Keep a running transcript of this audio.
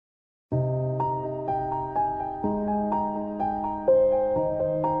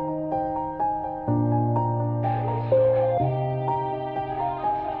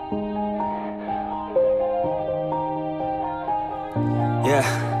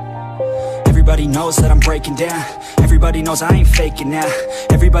Everybody knows that I'm breaking down. Everybody knows I ain't faking now.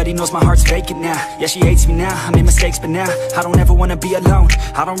 Everybody knows my heart's vacant now. Yeah, she hates me now, I made mistakes but now I don't ever wanna be alone.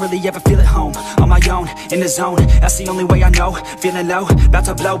 I don't really ever feel at home. On my own, in the zone, that's the only way I know. Feeling low, about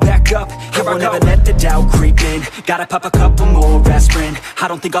to blow back up. Here I won't ever let the doubt creep in. Gotta pop a couple more aspirin. I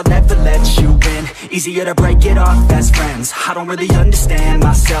don't think I'll ever let you in. Easier to break it off best friends. I don't really understand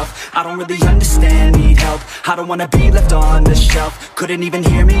myself. I don't really understand, need help. I don't wanna be left on the shelf. Couldn't even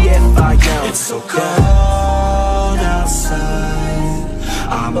hear me if I yelled. It's so cold outside,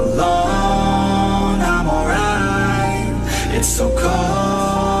 I'm alone, I'm alright. It's so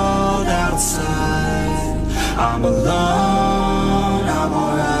cold outside, I'm alone, I'm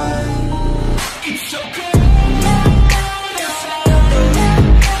alright. It's so cold.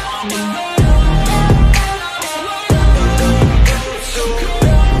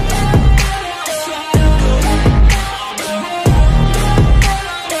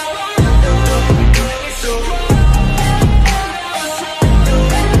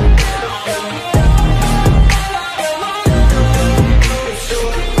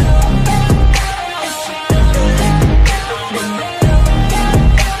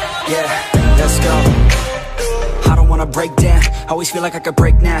 Break down, always feel like I could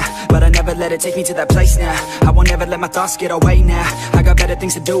break now, but I never let it take me to that place now. I won't ever let my thoughts get away now. I got better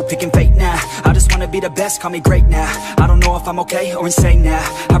things to do, picking fate now. I just wanna be the best, call me great now. I don't know if I'm okay or insane now.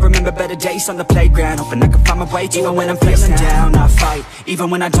 I remember better days on the playground, hoping I can find my way. Even when I'm feeling down, I fight. Even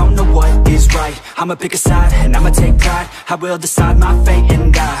when I don't know what is right, I'ma pick a side and I'ma take pride. I will decide my fate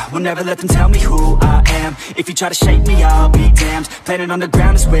and I will never let them tell me who I am. If you try to shake me, I'll be damned. Planet on the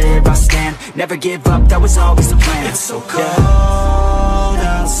ground is where I stand. Never give up, that was always the plan. It's so cold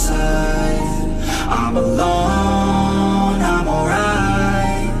outside, I'm alone, I'm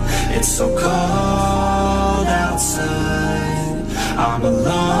alright. It's so cold outside, I'm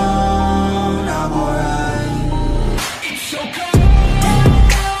alone.